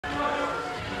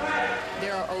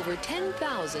over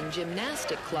 10,000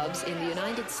 gymnastic clubs in the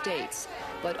United States,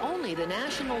 but only the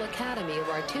National Academy of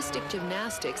Artistic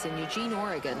Gymnastics in Eugene,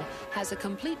 Oregon, has a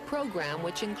complete program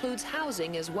which includes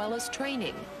housing as well as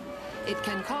training. It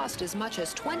can cost as much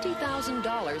as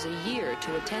 $20,000 a year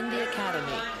to attend the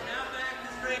academy.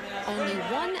 Only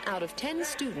 1 out of 10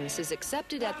 students is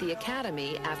accepted at the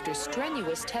academy after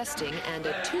strenuous testing and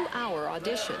a 2-hour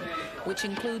audition, which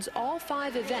includes all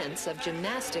 5 events of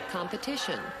gymnastic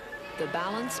competition: the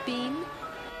balance beam,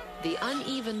 the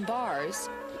uneven bars,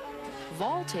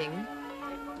 vaulting,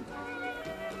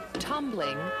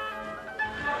 tumbling,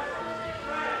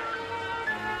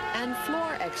 and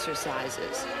floor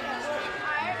exercises.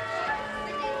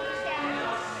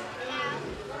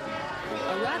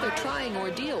 A rather trying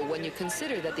ordeal when you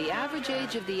consider that the average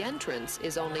age of the entrants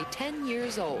is only 10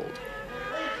 years old.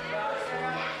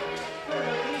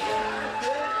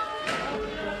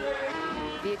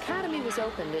 The Academy was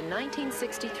opened in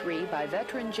 1963 by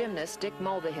veteran gymnast Dick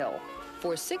Mulvihill.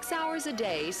 For 6 hours a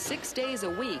day, 6 days a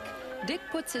week, Dick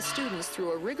puts his students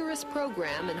through a rigorous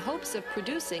program in hopes of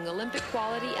producing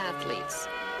Olympic-quality athletes.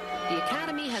 The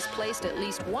Academy has placed at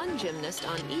least 1 gymnast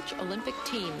on each Olympic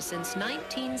team since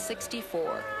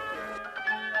 1964.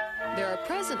 There are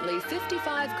presently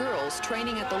 55 girls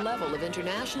training at the level of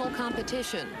international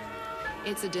competition.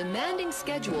 It's a demanding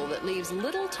schedule that leaves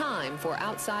little time for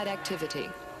outside activity.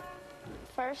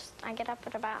 First, I get up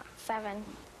at about 7.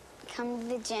 Come to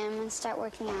the gym and start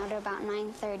working out at about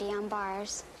 9:30 on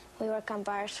bars. We work on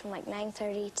bars from like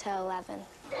 9:30 to 11.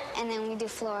 And then we do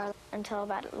floor until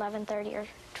about 11:30 or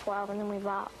 12, and then we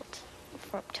vault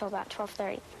till about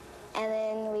 12:30. And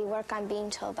then we work on beam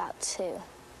till about 2.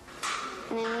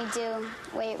 And then we do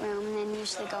weight room and then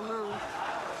usually go home.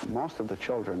 Most of the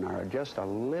children are just a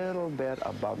little bit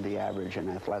above the average in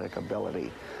athletic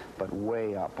ability, but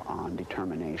way up on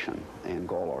determination and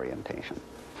goal orientation.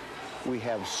 We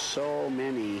have so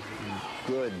many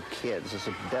good kids. It's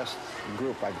the best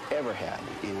group I've ever had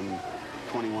in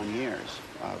 21 years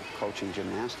of coaching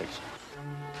gymnastics.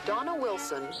 Donna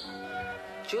Wilson,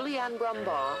 Juliane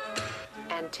Brombawa,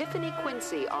 and Tiffany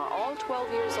Quincy are all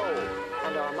 12 years old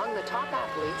and are among the top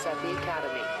athletes at the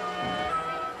Academy.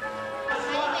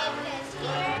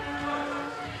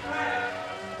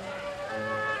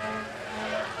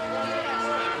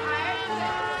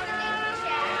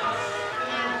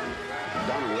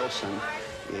 Donna Wilson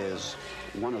is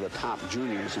one of the top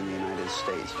juniors in the United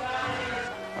States.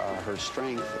 Her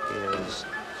strength is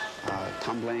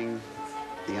tumbling,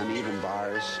 the uneven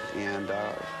bars, and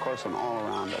of course an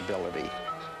all-around ability.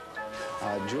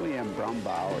 Juliane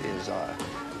Brombawa is a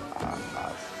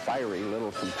fiery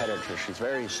little competitor. She's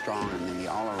very strong in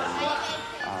the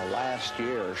all-around. Last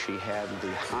year she had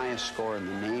the highest score in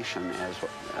the nation as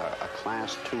a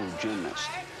Class 2 gymnast.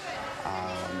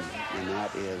 And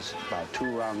that is about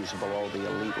 2 rungs below the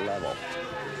elite level.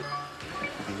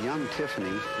 The young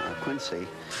Tiffany Quincy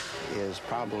is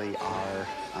probably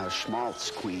our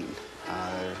schmaltz queen.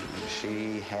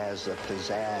 She has the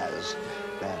pizzazz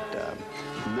that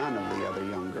none of the other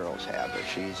young girls have.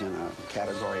 She's in a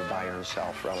category by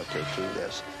herself relative to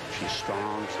this. She's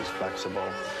strong, she's flexible,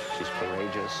 she's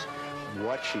courageous.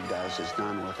 What she does is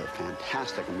done with a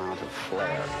fantastic amount of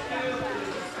flair.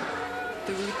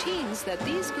 The routines that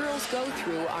these girls go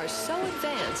through are so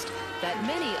advanced that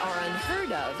many are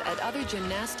unheard of at other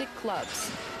gymnastic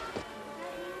clubs.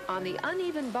 On the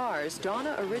uneven bars,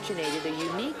 Donna originated a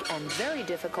unique and very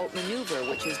difficult maneuver,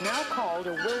 which is now called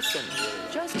a Wilson,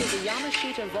 just as a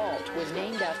Yamashita vault was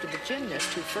named after the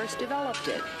gymnast who first developed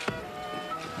it.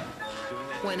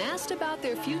 When asked about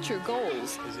their future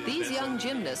goals, these young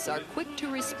gymnasts are quick to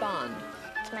respond.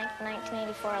 To make the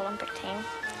 1984 Olympic team,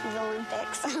 the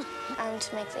Olympics, and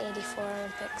to make the 84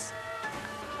 Olympics.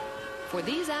 For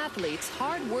these athletes,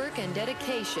 hard work and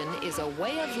dedication is a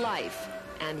way of life,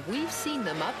 and we've seen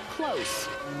them up close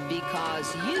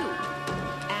because you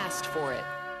asked for it.